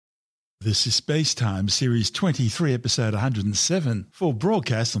This is Spacetime, Series 23, Episode 107, for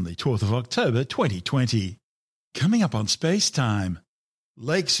broadcast on the 12th of October 2020. Coming up on Spacetime,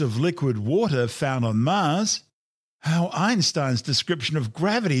 lakes of liquid water found on Mars, how Einstein's description of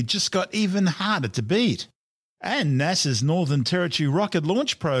gravity just got even harder to beat, and NASA's Northern Territory rocket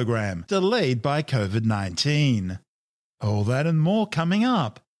launch program delayed by COVID-19. All that and more coming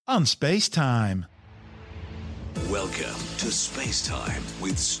up on Spacetime. Welcome to Spacetime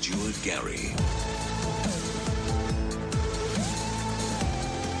with Stuart Gary.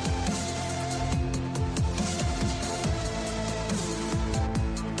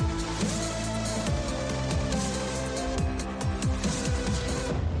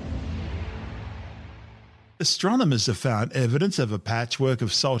 Astronomers have found evidence of a patchwork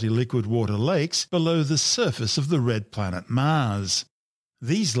of salty liquid water lakes below the surface of the red planet Mars.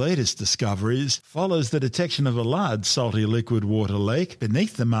 These latest discoveries follows the detection of a large salty liquid water lake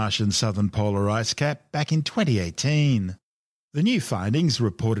beneath the Martian southern polar ice cap back in 2018. The new findings,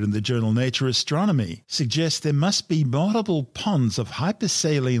 reported in the journal Nature Astronomy, suggest there must be multiple ponds of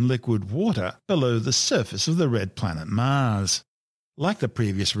hypersaline liquid water below the surface of the red planet Mars. Like the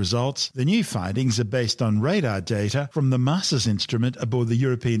previous results, the new findings are based on radar data from the MARSIS instrument aboard the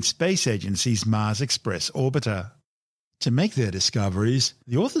European Space Agency's Mars Express orbiter. To make their discoveries,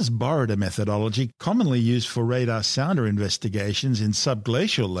 the authors borrowed a methodology commonly used for radar sounder investigations in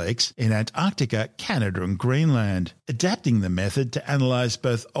subglacial lakes in Antarctica, Canada and Greenland, adapting the method to analyse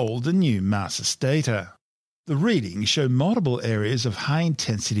both old and new MARSIS data. The readings show multiple areas of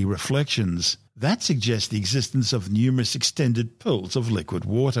high-intensity reflections that suggest the existence of numerous extended pools of liquid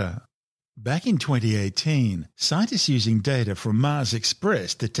water. Back in 2018, scientists using data from Mars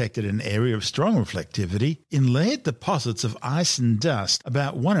Express detected an area of strong reflectivity in layered deposits of ice and dust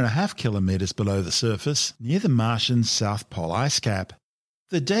about 1.5 kilometres below the surface near the Martian South Pole ice cap.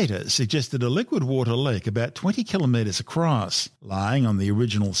 The data suggested a liquid water lake about 20 kilometres across, lying on the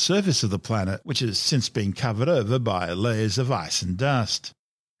original surface of the planet, which has since been covered over by layers of ice and dust.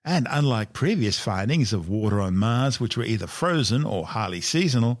 And unlike previous findings of water on Mars which were either frozen or highly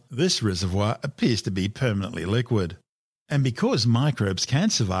seasonal, this reservoir appears to be permanently liquid. And because microbes can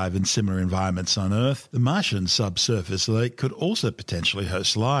survive in similar environments on Earth, the Martian subsurface lake could also potentially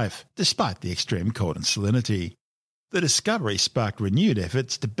host life, despite the extreme cold and salinity. The discovery sparked renewed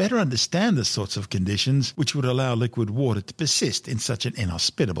efforts to better understand the sorts of conditions which would allow liquid water to persist in such an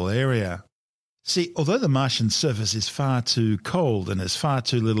inhospitable area. See, although the Martian surface is far too cold and has far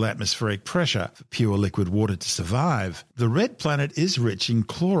too little atmospheric pressure for pure liquid water to survive, the red planet is rich in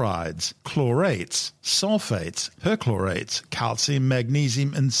chlorides, chlorates, sulfates, perchlorates, calcium,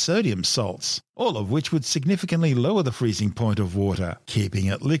 magnesium and sodium salts, all of which would significantly lower the freezing point of water, keeping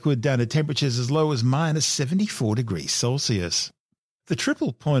it liquid down to temperatures as low as minus 74 degrees Celsius. The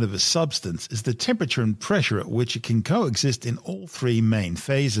triple point of a substance is the temperature and pressure at which it can coexist in all three main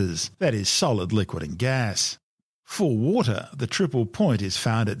phases, that is, solid, liquid and gas. For water, the triple point is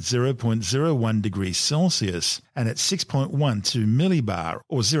found at 0.01 degrees Celsius and at 6.12 millibar,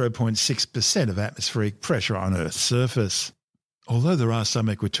 or 0.6% of atmospheric pressure on Earth's surface. Although there are some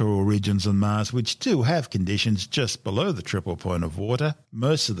equatorial regions on Mars which do have conditions just below the triple point of water,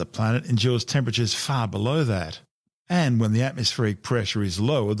 most of the planet endures temperatures far below that. And when the atmospheric pressure is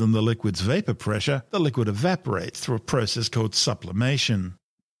lower than the liquid's vapour pressure, the liquid evaporates through a process called sublimation.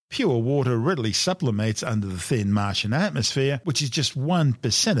 Pure water readily sublimates under the thin Martian atmosphere, which is just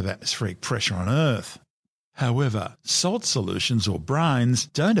 1% of atmospheric pressure on Earth. However, salt solutions or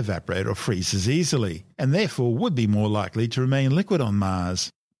brines don't evaporate or freeze as easily, and therefore would be more likely to remain liquid on Mars.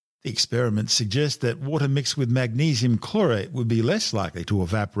 The experiments suggest that water mixed with magnesium chlorate would be less likely to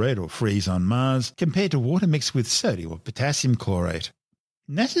evaporate or freeze on Mars compared to water mixed with sodium or potassium chlorate.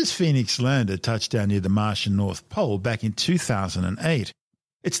 NASA's Phoenix lander touched down near the Martian North Pole back in 2008.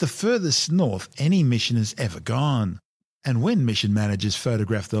 It's the furthest north any mission has ever gone. And when mission managers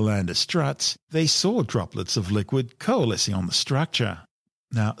photographed the lander struts, they saw droplets of liquid coalescing on the structure.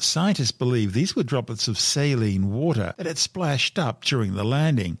 Now, scientists believe these were droplets of saline water that had splashed up during the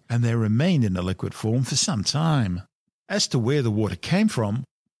landing, and they remained in a liquid form for some time. As to where the water came from,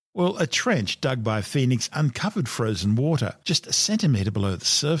 well, a trench dug by Phoenix uncovered frozen water just a centimetre below the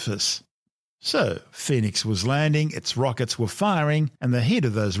surface. So, Phoenix was landing, its rockets were firing, and the heat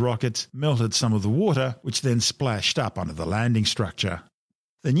of those rockets melted some of the water, which then splashed up onto the landing structure.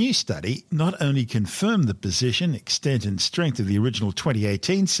 The new study not only confirmed the position, extent and strength of the original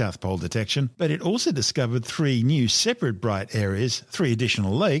 2018 South Pole detection, but it also discovered 3 new separate bright areas, 3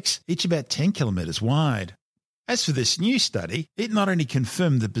 additional lakes, each about 10 kilometres wide. As for this new study, it not only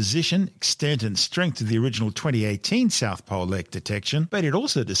confirmed the position, extent and strength of the original 2018 South Pole Lake detection, but it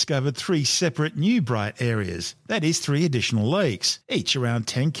also discovered 3 separate new bright areas, that is 3 additional lakes, each around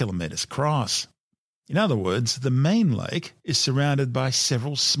 10 kilometres across. In other words, the main lake is surrounded by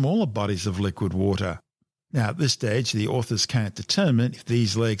several smaller bodies of liquid water. Now, at this stage, the authors can't determine if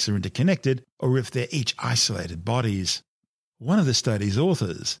these lakes are interconnected or if they're each isolated bodies. One of the study's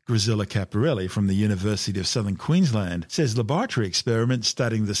authors, Grisella Caparelli from the University of Southern Queensland, says laboratory experiments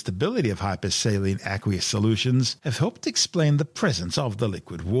studying the stability of hypersaline aqueous solutions have helped explain the presence of the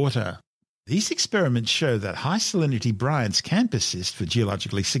liquid water. These experiments show that high salinity brines can persist for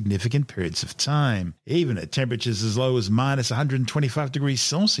geologically significant periods of time, even at temperatures as low as minus 125 degrees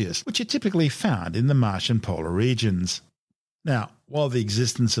Celsius, which are typically found in the Martian polar regions. Now, while the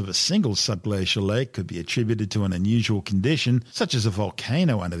existence of a single subglacial lake could be attributed to an unusual condition, such as a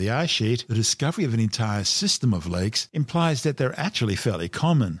volcano under the ice sheet, the discovery of an entire system of lakes implies that they're actually fairly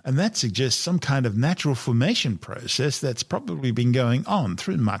common, and that suggests some kind of natural formation process that's probably been going on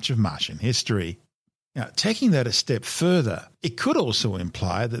through much of Martian history. Now, taking that a step further, it could also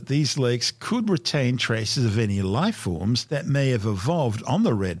imply that these lakes could retain traces of any life forms that may have evolved on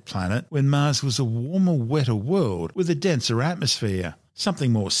the red planet when Mars was a warmer, wetter world with a denser atmosphere,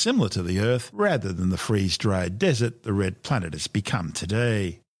 something more similar to the Earth rather than the freeze-dried desert the red planet has become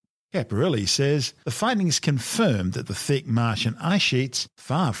today. Caparelli says the findings confirm that the thick Martian ice sheets,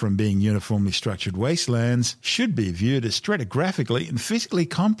 far from being uniformly structured wastelands, should be viewed as stratigraphically and physically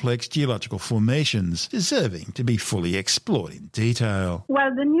complex geological formations, deserving to be fully explored in detail.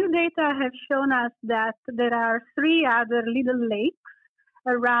 Well, the new data have shown us that there are 3 other little lakes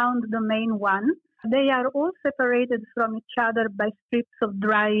around the main one. They are all separated from each other by strips of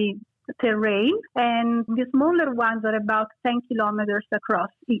dry terrain, and the smaller ones are about 10 kilometers across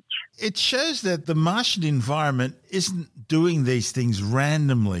each. It shows that the Martian environment isn't doing these things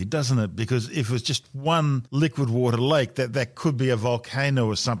randomly, doesn't it? Because if it was just one liquid water lake, that could be a volcano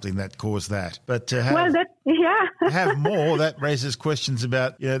or something that caused that. But to have, have more, that raises questions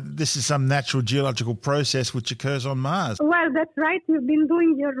about, this is some natural geological process which occurs on Mars. Well, that's right. You've been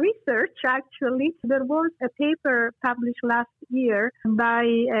doing your research, actually. There was a paper published last year by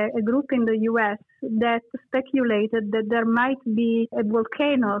a group in the U.S. that speculated that there might be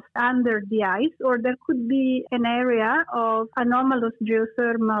volcanoes under the ice, or there could be an area of anomalous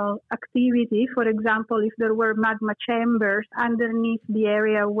geothermal activity. For example, if there were magma chambers underneath the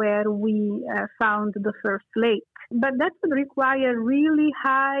area where we found the first lake. But that would require really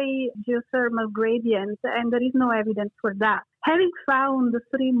high geothermal gradients, and there is no evidence for that. Having found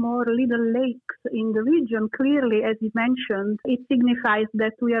 3 more little lakes in the region, clearly, as you mentioned, it signifies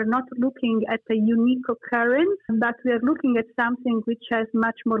that we are not looking at a unique occurrence, but we are looking at something which has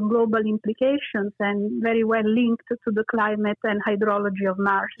much more global implications and very well linked to the climate and hydrology of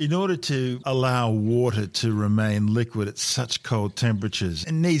Mars. In order to allow water to remain liquid at such cold temperatures,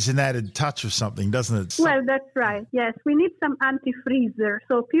 it needs an added touch of something, doesn't it? Well, that's right. Yes, we need some antifreezer.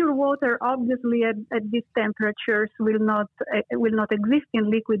 So pure water, obviously, at these temperatures will not exist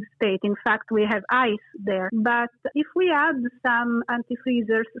in liquid state. In fact, we have ice there. But if we add some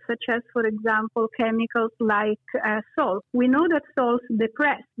antifreezers, such as, for example, chemicals like salt, we know that salts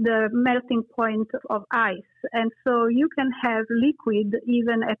depress the melting point of ice. And so you can have liquid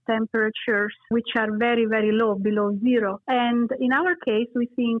even at temperatures which are very, very low, below zero. And in our case, we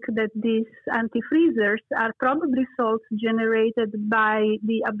think that these antifreezers are probably salts generated by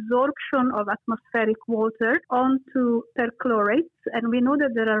the absorption of atmospheric water onto perchlorates. And we know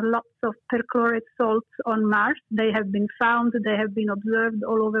that there are lots of perchlorate salts on Mars. They have been found, they have been observed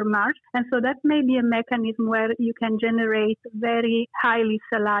all over Mars. And so that may be a mechanism where you can generate very highly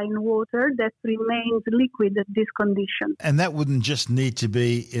saline water that remains liquid at this condition. And that wouldn't just need to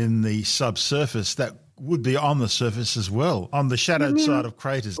be in the subsurface, that would be on the surface as well, on the shadowed side of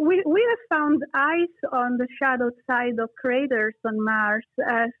craters. We have found ice on the shadowed side of craters on Mars.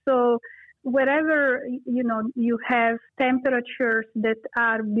 So wherever, you have temperatures that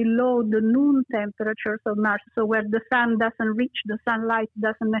are below the noon temperatures of Mars, so where the sun doesn't reach, the sunlight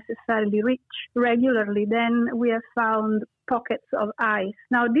doesn't necessarily reach regularly, then we have found pockets of ice.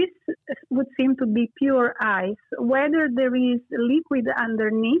 Now, this would seem to be pure ice. Whether there is liquid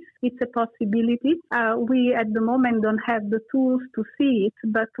underneath, it's a possibility. We, at the moment, don't have the tools to see it,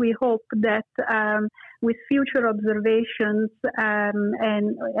 but we hope that with future observations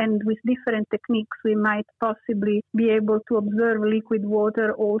and with different techniques, we might possibly be able to observe liquid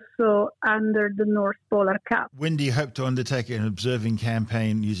water also under the North Polar Cap. When do you hope to undertake an observing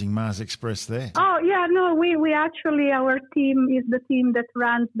campaign using Mars Express there? Oh, We actually, our team is the team that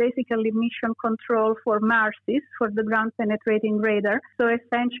runs basically mission control for MARSIS, for the ground penetrating radar. So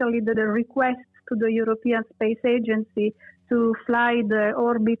essentially the request to the European Space Agency to fly the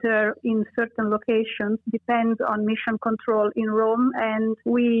orbiter in certain locations depends on mission control in Rome, and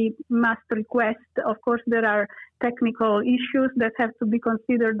we must request. Of course, there are technical issues that have to be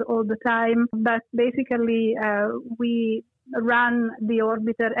considered all the time, but basically we run the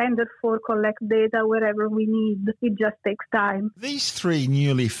orbiter and therefore collect data wherever we need. It just takes time. These three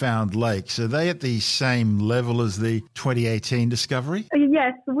newly found lakes, are they at the same level as the 2018 discovery?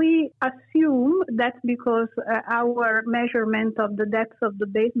 Yes, we assume that's because our measurement of the depth of the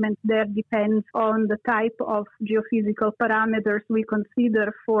basement there depends on the type of geophysical parameters we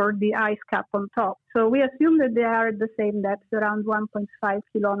consider for the ice cap on top. So we assume that they are at the same depth, around 1.5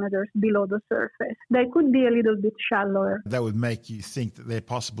 kilometers below the surface. They could be a little bit shallower. That would make you think that they're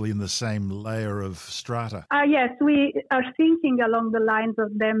possibly in the same layer of strata. Yes, we are thinking along the lines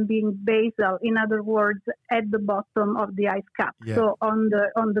of them being basal, in other words, at the bottom of the ice cap, so on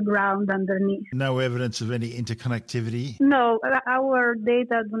the ground underneath. No evidence of any interconnectivity? No, our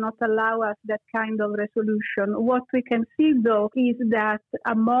data do not allow us that kind of resolution. What we can see, though, is that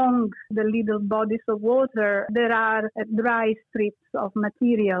among the little bodies of water, there are dry strips of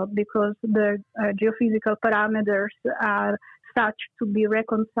material because the geophysical parameters are such to be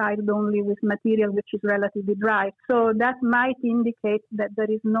reconciled only with material which is relatively dry. So that might indicate that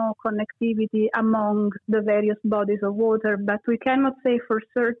there is no connectivity among the various bodies of water, but we cannot say for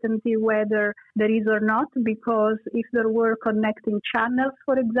certainty whether there is or not, because if there were connecting channels,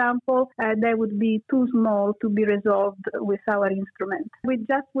 for example, they would be too small to be resolved with our instrument. We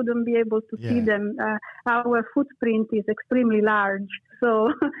just wouldn't be able to see them. Our footprint is extremely large,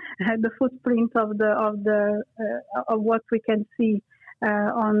 so the footprint of what we can see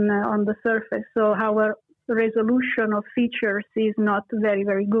on the surface. So our resolution of features is not very,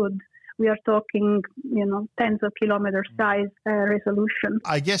 very good. We are talking, tens of kilometer size resolution.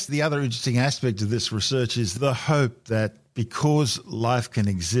 I guess the other interesting aspect of this research is the hope that because life can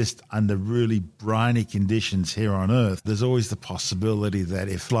exist under really briny conditions here on Earth, there's always the possibility that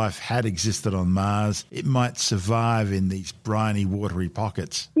if life had existed on Mars, it might survive in these briny, watery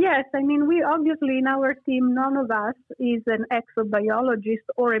pockets. Yes, we obviously in our team, none of us is an exobiologist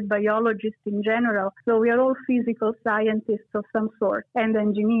or a biologist in general. So we are all physical scientists of some sort and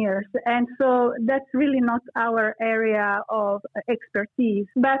engineers. And so that's really not our area of expertise.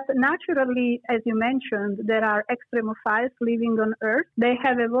 But naturally, as you mentioned, there are extremophiles living on Earth. They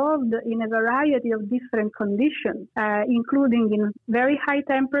have evolved in a variety of different conditions, including in very high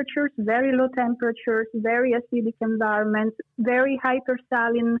temperatures, very low temperatures, very acidic environments, very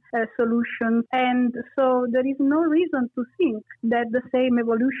hypersaline solutions. And so there is no reason to think that the same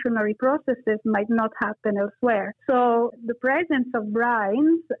evolutionary processes might not happen elsewhere. So the presence of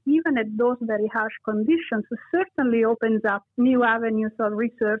brines, even at those very harsh conditions, certainly opens up new avenues of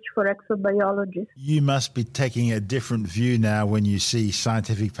research for exobiologists. You must be taking a different view now when you see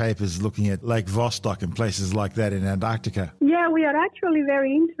scientific papers looking at Lake Vostok and places like that in Antarctica. Yeah, we are actually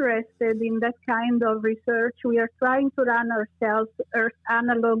very interested in that kind of research. We are trying to run ourselves Earth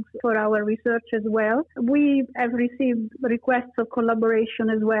analogs for our research as well. We have received requests of collaboration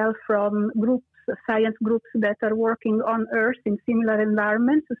as well from science groups that are working on Earth in similar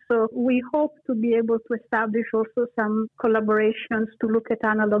environments. So we hope to be able to establish also some collaborations to look at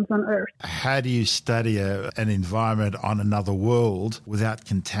analogs on Earth. How do you study an environment on another world without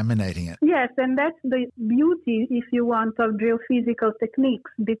contaminating it? Yes, and that's the beauty, if you want, of geophysical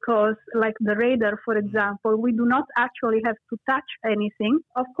techniques, because like the radar, for example, we do not actually have to touch anything.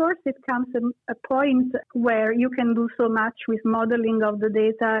 Of course, it comes a point where you can do so much with modeling of the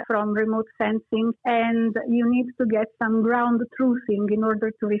data from remote sensing, and you need to get some ground truthing in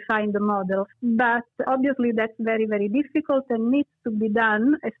order to refine the model. But obviously that's very, very difficult and needs to be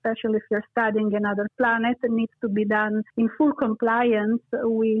done, especially if you're studying another planet, it needs to be done in full compliance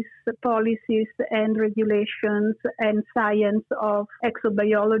with policies and regulations and science of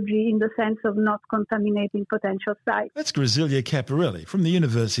exobiology in the sense of not contaminating potential sites. That's Grasilia Caparelli from the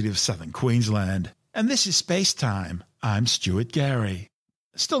University of Southern Queensland. And this is Space Time. I'm Stuart Gary.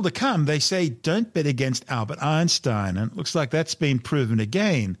 Still to come, they say don't bet against Albert Einstein, and it looks like that's been proven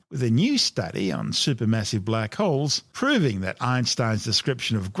again with a new study on supermassive black holes proving that Einstein's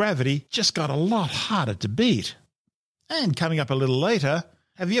description of gravity just got a lot harder to beat. And coming up a little later,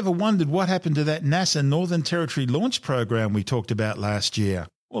 have you ever wondered what happened to that NASA Northern Territory launch program we talked about last year?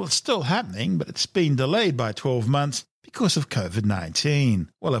 Well, it's still happening, but it's been delayed by 12 months because of COVID-19.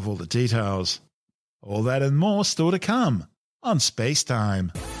 We'll have all the details. All that and more still to come on Space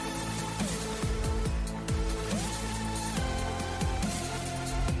Time.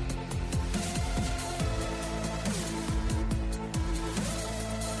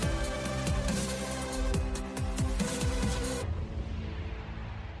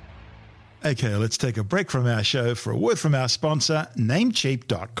 Okay, let's take a break from our show for a word from our sponsor,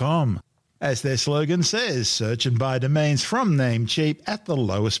 Namecheap.com. As their slogan says, search and buy domains from Namecheap at the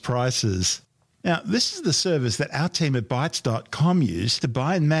lowest prices. Now, this is the service that our team at Bytes.com use to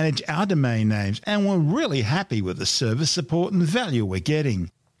buy and manage our domain names, and we're really happy with the service, support and value we're getting.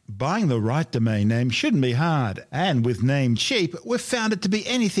 Buying the right domain name shouldn't be hard, and with Namecheap, we've found it to be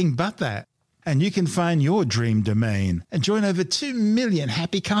anything but that. And you can find your dream domain and join over 2 million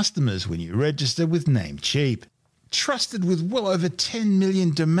happy customers when you register with Namecheap. Trusted with well over 10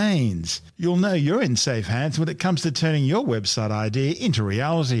 million domains, you'll know you're in safe hands when it comes to turning your website idea into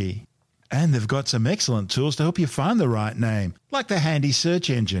reality. And they've got some excellent tools to help you find the right name, like the handy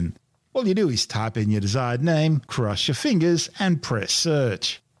search engine. All you do is type in your desired name, cross your fingers, and press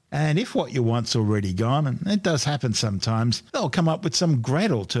search. And if what you want's already gone, and it does happen sometimes, they'll come up with some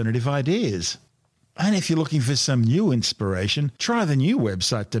great alternative ideas. And if you're looking for some new inspiration, try the new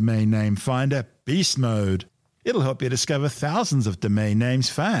website domain name finder, Beast Mode. It'll help you discover thousands of domain names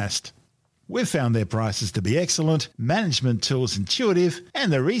fast. We've found their prices to be excellent, management tools intuitive,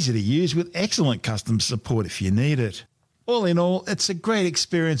 and they're easy to use with excellent custom support if you need it. All in all, it's a great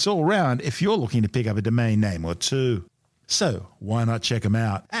experience all round if you're looking to pick up a domain name or two. So, why not check them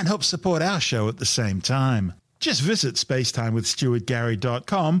out and help support our show at the same time? Just visit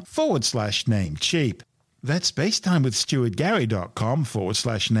spacetimewithstuartgary.com/Namecheap. That's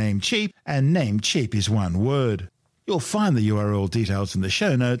spacetimewithstuartgary.com/Namecheap, and Namecheap is one word. You'll find the URL details in the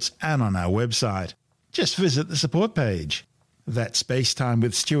show notes and on our website. Just visit the support page. That's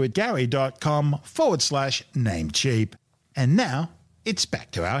spacetimewithstuartgary.com/Namecheap. And now, it's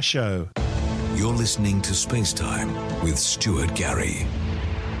back to our show. You're listening to Space Time with Stuart Gary.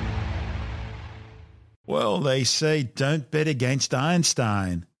 Well, they say don't bet against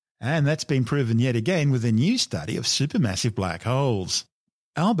Einstein. And that's been proven yet again with a new study of supermassive black holes.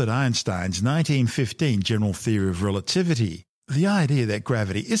 Albert Einstein's 1915 general theory of relativity, the idea that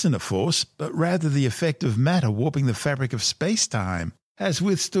gravity isn't a force, but rather the effect of matter warping the fabric of space-time, has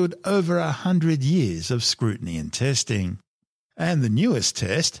withstood over 100 years of scrutiny and testing. And the newest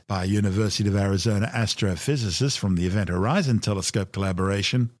test, by University of Arizona astrophysicists from the Event Horizon Telescope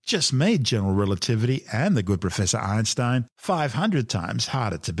collaboration, just made general relativity and the good Professor Einstein 500 times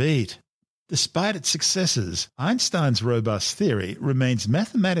harder to beat. Despite its successes, Einstein's robust theory remains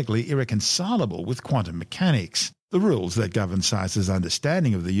mathematically irreconcilable with quantum mechanics, the rules that govern science's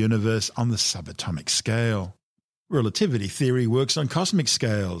understanding of the universe on the subatomic scale. Relativity theory works on cosmic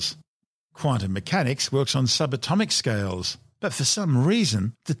scales. Quantum mechanics works on subatomic scales, but for some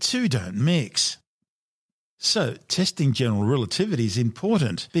reason, the two don't mix. So, testing general relativity is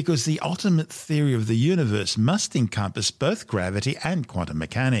important because the ultimate theory of the universe must encompass both gravity and quantum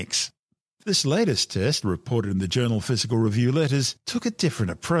mechanics. This latest test, reported in the journal Physical Review Letters, took a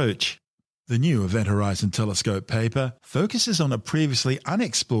different approach. The new Event Horizon Telescope paper focuses on a previously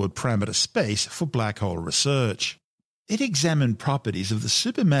unexplored parameter space for black hole research. It examined properties of the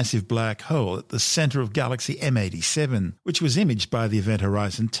supermassive black hole at the centre of galaxy M87, which was imaged by the Event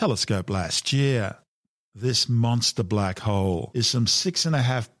Horizon Telescope last year. This monster black hole is some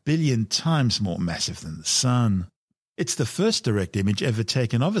 6.5 billion times more massive than the Sun. It's the first direct image ever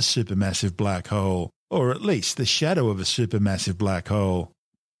taken of a supermassive black hole, or at least the shadow of a supermassive black hole.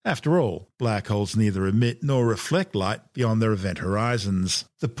 After all, black holes neither emit nor reflect light beyond their event horizons,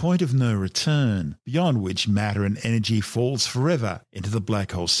 the point of no return, beyond which matter and energy falls forever into the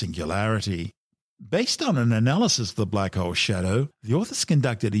black hole singularity. Based on an analysis of the black hole shadow, the authors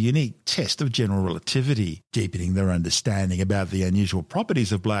conducted a unique test of general relativity, deepening their understanding about the unusual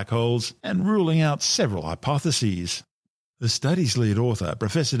properties of black holes and ruling out several hypotheses. The study's lead author,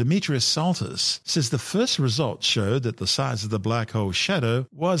 Professor Demetrios Psaltis, says the first results showed that the size of the black hole shadow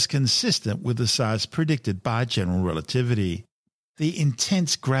was consistent with the size predicted by general relativity. The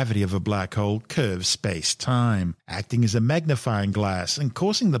intense gravity of a black hole curves space-time, acting as a magnifying glass and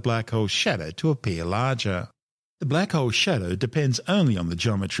causing the black hole shadow to appear larger. The black hole shadow depends only on the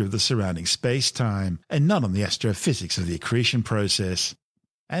geometry of the surrounding space-time and not on the astrophysics of the accretion process.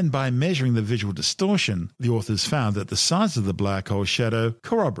 And by measuring the visual distortion, the authors found that the size of the black hole shadow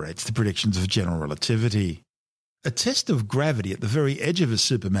corroborates the predictions of general relativity. A test of gravity at the very edge of a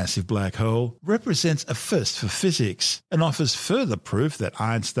supermassive black hole represents a first for physics and offers further proof that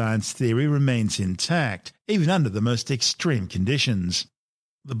Einstein's theory remains intact, even under the most extreme conditions.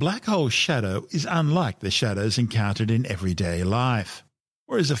 The black hole shadow is unlike the shadows encountered in everyday life.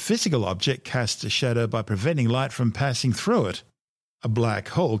 Whereas a physical object casts a shadow by preventing light from passing through it, a black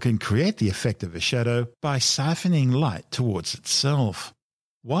hole can create the effect of a shadow by siphoning light towards itself.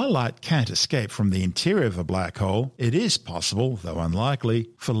 While light can't escape from the interior of a black hole, it is possible, though unlikely,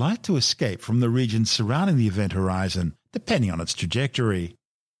 for light to escape from the region surrounding the event horizon, depending on its trajectory.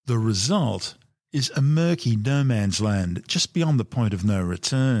 The result is a murky no man's land just beyond the point of no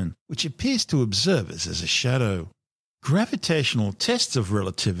return, which appears to observers as a shadow. Gravitational tests of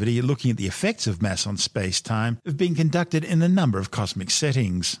relativity looking at the effects of mass on space-time have been conducted in a number of cosmic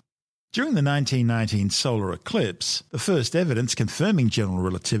settings. During the 1919 solar eclipse, the first evidence confirming general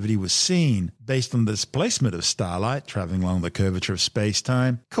relativity was seen, based on the displacement of starlight travelling along the curvature of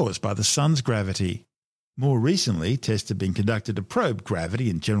space-time caused by the sun's gravity. More recently, tests have been conducted to probe gravity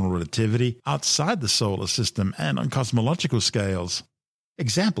and general relativity outside the solar system and on cosmological scales.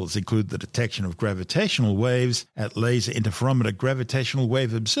 Examples include the detection of gravitational waves at laser interferometer gravitational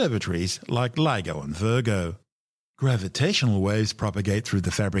wave observatories like LIGO and Virgo. Gravitational waves propagate through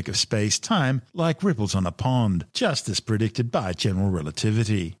the fabric of space-time like ripples on a pond, just as predicted by general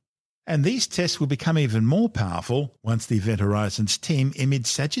relativity. And these tests will become even more powerful once the Event Horizon's team image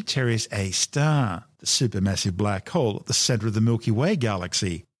Sagittarius A star, the supermassive black hole at the centre of the Milky Way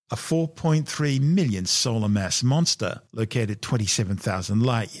galaxy, a 4.3 million solar mass monster located 27,000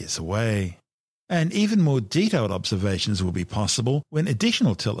 light-years away. And even more detailed observations will be possible when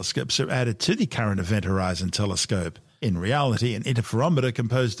additional telescopes are added to the current Event Horizon telescope. In reality, an interferometer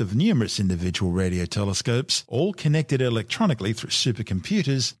composed of numerous individual radio telescopes, all connected electronically through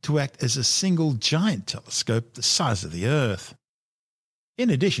supercomputers to act as a single giant telescope the size of the Earth. In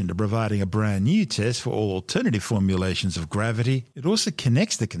addition to providing a brand new test for all alternative formulations of gravity, it also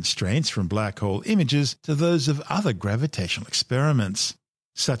connects the constraints from black hole images to those of other gravitational experiments.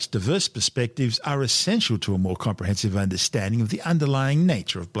 Such diverse perspectives are essential to a more comprehensive understanding of the underlying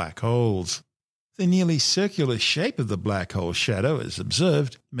nature of black holes. The nearly circular shape of the black hole shadow, as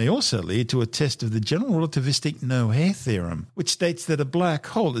observed, may also lead to a test of the general relativistic no-hair theorem, which states that a black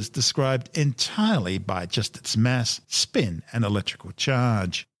hole is described entirely by just its mass, spin, and electrical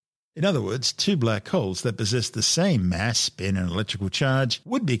charge. In other words, two black holes that possess the same mass, spin, and electrical charge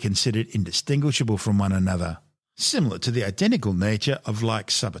would be considered indistinguishable from one another, similar to the identical nature of like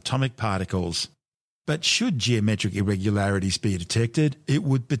subatomic particles. But should geometric irregularities be detected, it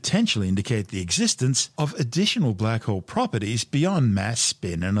would potentially indicate the existence of additional black hole properties beyond mass,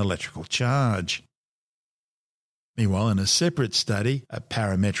 spin, and electrical charge. Meanwhile, in a separate study, a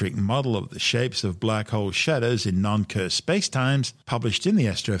parametric model of the shapes of black hole shadows in non-Kerr spacetimes, published in the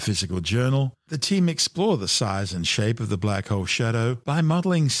Astrophysical Journal, the team explore the size and shape of the black hole shadow by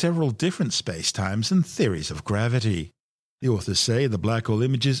modelling several different spacetimes and theories of gravity. The authors say the black hole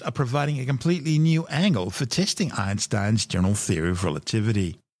images are providing a completely new angle for testing Einstein's general theory of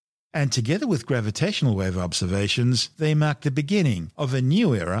relativity. And together with gravitational wave observations, they mark the beginning of a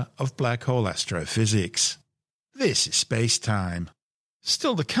new era of black hole astrophysics. This is Space-Time.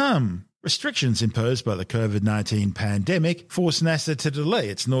 Still to come, restrictions imposed by the COVID-19 pandemic force NASA to delay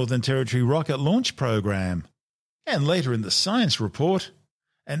its Northern Territory rocket launch program. And later in the Science Report,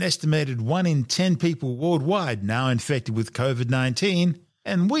 an estimated 1 in 10 people worldwide now infected with COVID-19,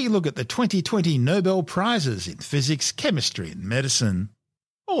 and we look at the 2020 Nobel Prizes in physics, chemistry and medicine.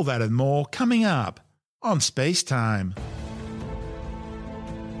 All that and more coming up on Space-Time.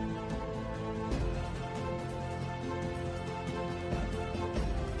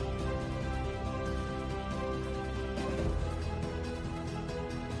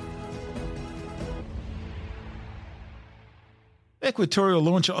 Equatorial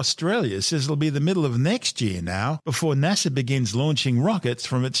Launcher Australia says it'll be the middle of next year now before NASA begins launching rockets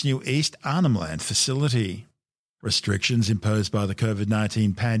from its new East Arnhem Land facility. Restrictions imposed by the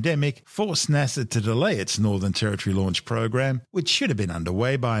COVID-19 pandemic forced NASA to delay its Northern Territory launch program, which should have been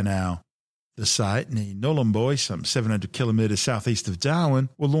underway by now. The site near Nhulunbuy, some 700 kilometres southeast of Darwin,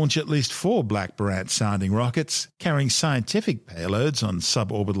 will launch at least 4 Black Barat-sounding rockets carrying scientific payloads on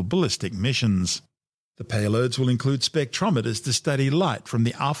suborbital ballistic missions. The payloads will include spectrometers to study light from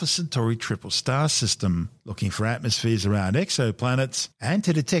the Alpha Centauri triple star system, looking for atmospheres around exoplanets, and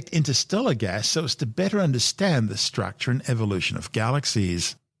to detect interstellar gas so as to better understand the structure and evolution of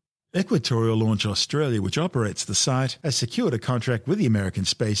galaxies. Equatorial Launch Australia, which operates the site, has secured a contract with the American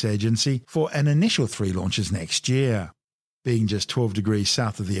Space Agency for an initial 3 launches next year. Being just 12 degrees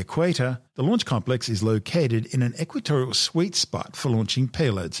south of the equator, the launch complex is located in an equatorial sweet spot for launching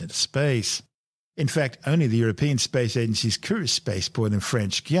payloads into space. In fact, only the European Space Agency's Kourou spaceport in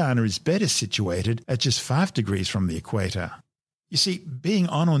French Guiana is better situated at just 5 degrees from the equator. You see, being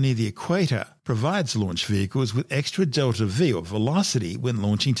on or near the equator provides launch vehicles with extra delta V or velocity when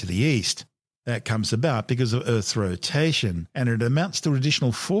launching to the east. That comes about because of Earth's rotation, and it amounts to an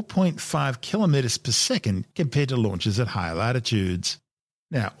additional 4.5 kilometres per second compared to launches at higher latitudes.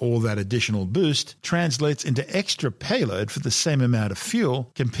 Now, all that additional boost translates into extra payload for the same amount of fuel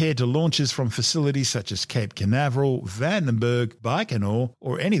compared to launches from facilities such as Cape Canaveral, Vandenberg, Baikonur,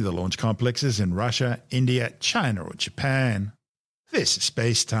 or any of the launch complexes in Russia, India, China, or Japan. This is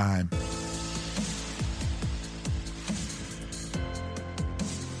Space Time.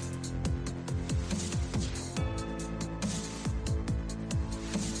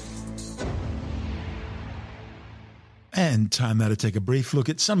 And time now to take a brief look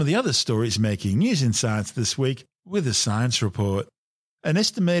at some of the other stories making news in science this week with a science report. An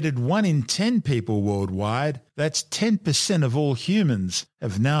estimated 1 in 10 people worldwide, that's 10% of all humans,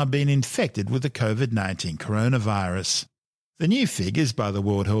 have now been infected with the COVID-19 coronavirus. The new figures by the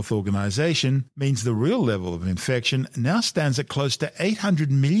World Health Organization means the real level of infection now stands at close to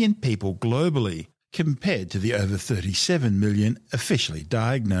 800 million people globally, compared to the over 37 million officially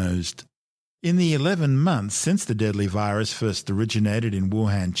diagnosed. In the 11 months since the deadly virus first originated in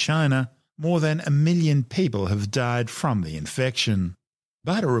Wuhan, China, more than 1 million people have died from the infection.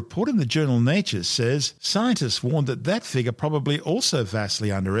 But a report in the journal Nature says scientists warned that figure probably also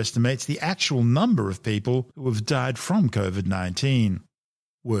vastly underestimates the actual number of people who have died from COVID-19.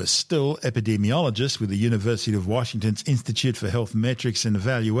 Worse still, epidemiologists with the University of Washington's Institute for Health Metrics and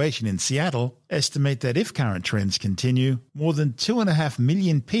Evaluation in Seattle estimate that if current trends continue, more than 2.5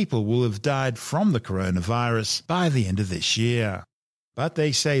 million people will have died from the coronavirus by the end of this year. But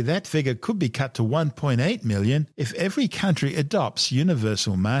they say that figure could be cut to 1.8 million if every country adopts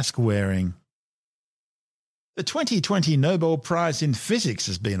universal mask wearing. The 2020 Nobel Prize in Physics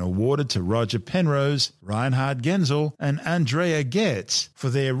has been awarded to Roger Penrose, Reinhard Genzel, and Andrea Ghez for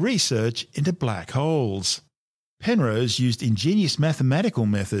their research into black holes. Penrose used ingenious mathematical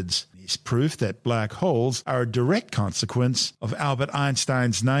methods. His proof that black holes are a direct consequence of Albert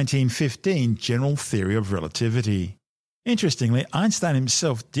Einstein's 1915 general theory of relativity. Interestingly, Einstein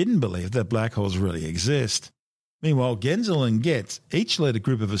himself didn't believe that black holes really exist. Meanwhile, Genzel and Ghez each led a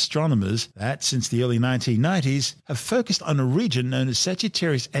group of astronomers that, since the early 1990s, have focused on a region known as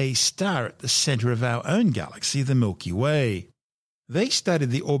Sagittarius A star at the centre of our own galaxy, the Milky Way. They studied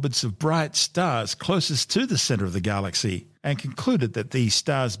the orbits of bright stars closest to the centre of the galaxy and concluded that these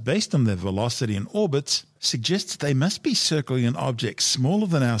stars, based on their velocity and orbits, suggest that they must be circling an object smaller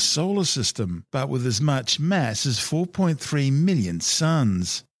than our solar system, but with as much mass as 4.3 million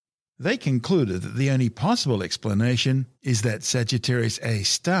suns. They concluded that the only possible explanation is that Sagittarius A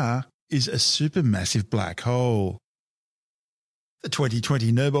star is a supermassive black hole. The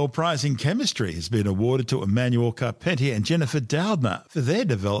 2020 Nobel Prize in Chemistry has been awarded to Emmanuel Carpentier and Jennifer Doudna for their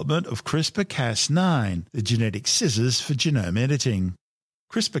development of CRISPR-Cas9, the genetic scissors for genome editing.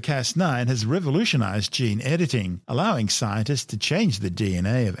 CRISPR-Cas9 has revolutionized gene editing, allowing scientists to change the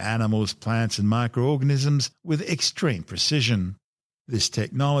DNA of animals, plants, and microorganisms with extreme precision. This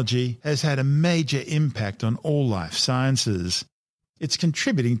technology has had a major impact on all life sciences. It's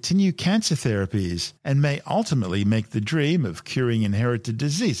contributing to new cancer therapies and may ultimately make the dream of curing inherited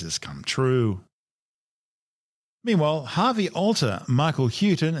diseases come true. Meanwhile, Harvey Alter, Michael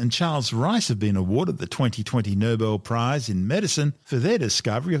Houghton and Charles Rice have been awarded the 2020 Nobel Prize in Medicine for their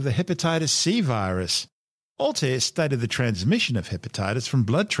discovery of the hepatitis C virus. Alter studied the transmission of hepatitis from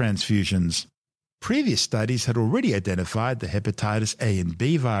blood transfusions. Previous studies had already identified the hepatitis A and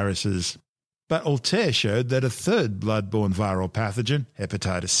B viruses. But Alter showed that a third blood-borne viral pathogen,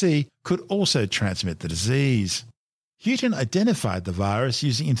 hepatitis C, could also transmit the disease. Houghton identified the virus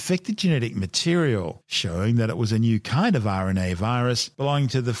using infected genetic material, showing that it was a new kind of RNA virus belonging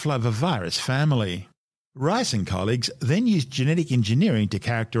to the flavivirus family. Rice and colleagues then used genetic engineering to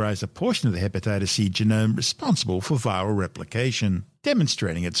characterize a portion of the hepatitis C genome responsible for viral replication,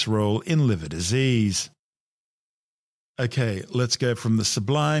 demonstrating its role in liver disease. Okay, let's go from the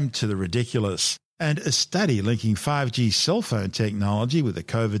sublime to the ridiculous. And a study linking 5G cell phone technology with the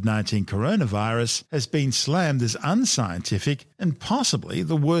COVID-19 coronavirus has been slammed as unscientific and possibly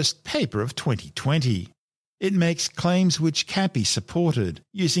the worst paper of 2020. It makes claims which can't be supported,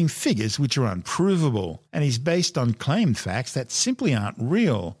 using figures which are unprovable, and is based on claimed facts that simply aren't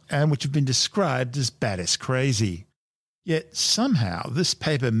real and which have been described as badass crazy. Yet somehow this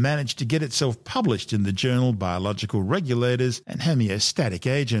paper managed to get itself published in the journal Biological Regulators and Homeostatic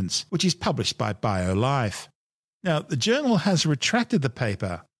Agents, which is published by BioLife. Now, the journal has retracted the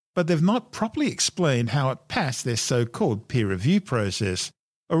paper, but they've not properly explained how it passed their so-called peer review process,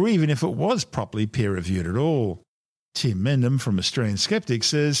 or even if it was properly peer-reviewed at all. Tim Mendham from Australian Skeptics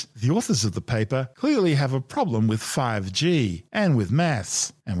says the authors of the paper clearly have a problem with 5G and with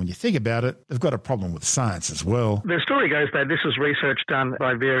maths. And when you think about it, they've got a problem with science as well. The story goes that this is research done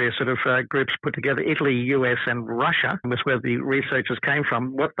by various groups put together. Italy, US and Russia was where the researchers came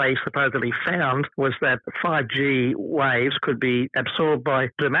from. What they supposedly found was that 5G waves could be absorbed by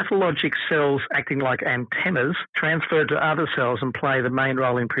dermatologic cells acting like antennas, transferred to other cells and play the main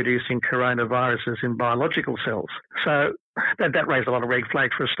role in producing coronaviruses in biological cells. So that raised a lot of red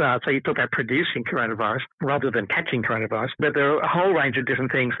flags for a start. So you talk about producing coronavirus rather than catching coronavirus. But there are a whole range of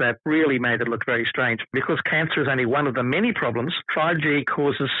different things that really made it look very strange. Because cancer is only one of the many problems, 5G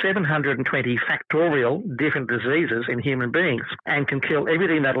causes 720 factorial different diseases in human beings and can kill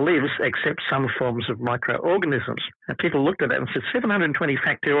everything that lives except some forms of microorganisms. And people looked at that and said 720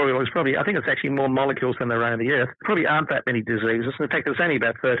 factorial is probably, I think it's actually more molecules than there are on the Earth. Probably aren't that many diseases. In fact, there's only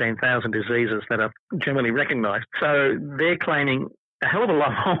about 13,000 diseases that are generally recognized. So they're claiming a hell of a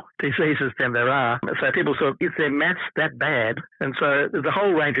lot more diseases than there are. So people sort of, is their maths that bad? And so there's a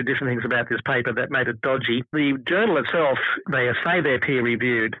whole range of different things about this paper that made it dodgy. The journal itself, they say they're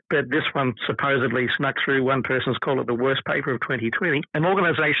peer-reviewed, but this one supposedly snuck through. One person's called it the worst paper of 2020. An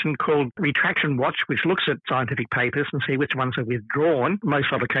organisation called Retraction Watch, which looks at scientific papers and see which ones are withdrawn. Most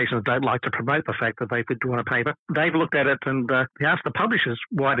publications don't like to promote the fact that they've withdrawn a paper. They've looked at it and they asked the publishers,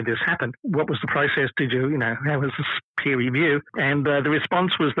 why did this happen? What was the process? How was this peer review? And the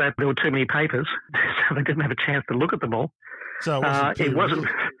response was that there were too many papers, so they didn't have a chance to look at them all. So it wasn't.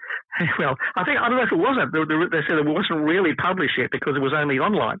 Well, I don't know if it wasn't. They said it wasn't really published yet because it was only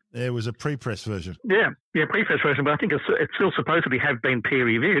online. There was a pre-press version. Yeah, pre-press version, but I think it's still supposedly have been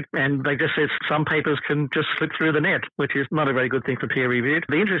peer-reviewed, and they just said some papers can just slip through the net, which is not a very good thing for peer-reviewed.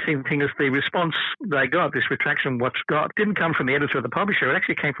 The interesting thing is the response they got, this Retraction Watch got, didn't come from the editor of the publisher. It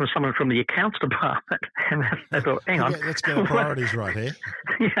actually came from someone from the accounts department. And they thought, hang on. Let's get our priorities right here.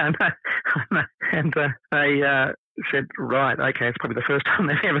 Yeah, I know. And they said, right, okay, it's probably the first time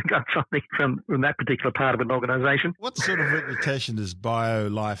they've ever got something from that particular part of an organisation. What sort of reputation does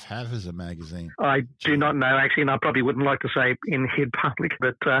BioLife have as a magazine? I do not know, actually, and I probably wouldn't like to say in public,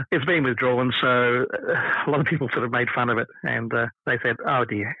 but it's been withdrawn, so a lot of people sort of made fun of it, and they said, oh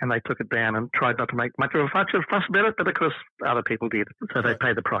dear, and they took it down and tried not to make much of a fuss about it, but of course other people did, so they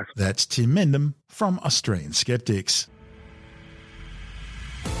paid the price. That's Tim Mendham from Australian Skeptics.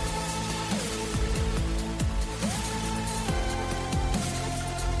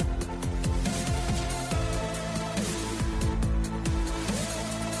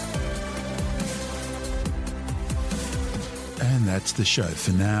 And that's the show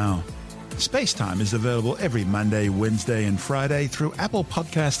for now. Spacetime is available every Monday, Wednesday and Friday through Apple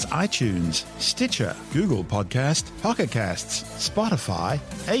Podcasts, iTunes, Stitcher, Google Podcast, Pocket Casts, Spotify,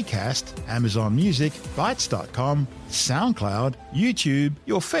 Acast, Amazon Music, Bytes.com, SoundCloud, YouTube,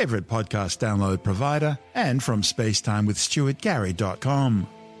 your favourite podcast download provider, and from spacetimewithstuartgary.com.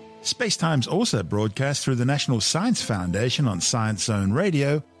 Spacetime's also broadcast through the National Science Foundation on Science Zone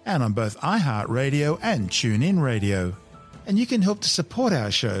Radio and on both iHeartRadio and TuneIn Radio. And you can help to support our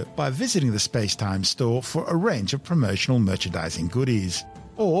show by visiting the Spacetime store for a range of promotional merchandising goodies,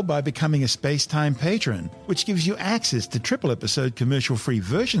 or by becoming a Spacetime patron, which gives you access to triple-episode commercial-free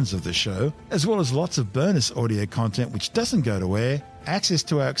versions of the show, as well as lots of bonus audio content which doesn't go to air, access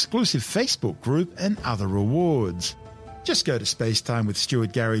to our exclusive Facebook group, and other rewards. Just go to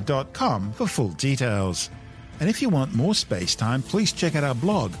spacetimewithstuartgary.com for full details. And if you want more Spacetime, please check out our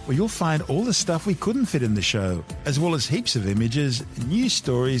blog, where you'll find all the stuff we couldn't fit in the show, as well as heaps of images, news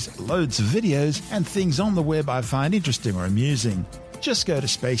stories, loads of videos, and things on the web I find interesting or amusing. Just go to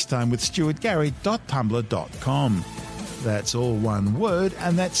spacetimewithstuartgary.tumblr.com. That's all one word,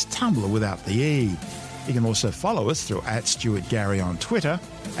 and that's Tumblr without the E. You can also follow us through @StuartGary on Twitter,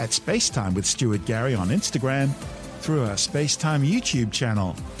 @SpaceTimeWithStuartGary on Instagram, through our Spacetime YouTube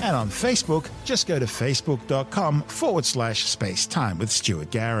channel, and on Facebook, just go to facebook.com/Spacetime with Stuart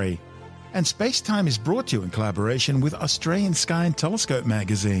Gary. And Spacetime is brought to you in collaboration with Australian Sky and Telescope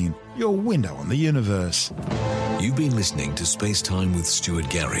magazine, your window on the universe. You've been listening to Spacetime with Stuart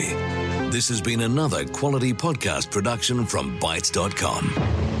Gary. This has been another quality podcast production from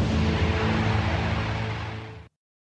Bytes.com.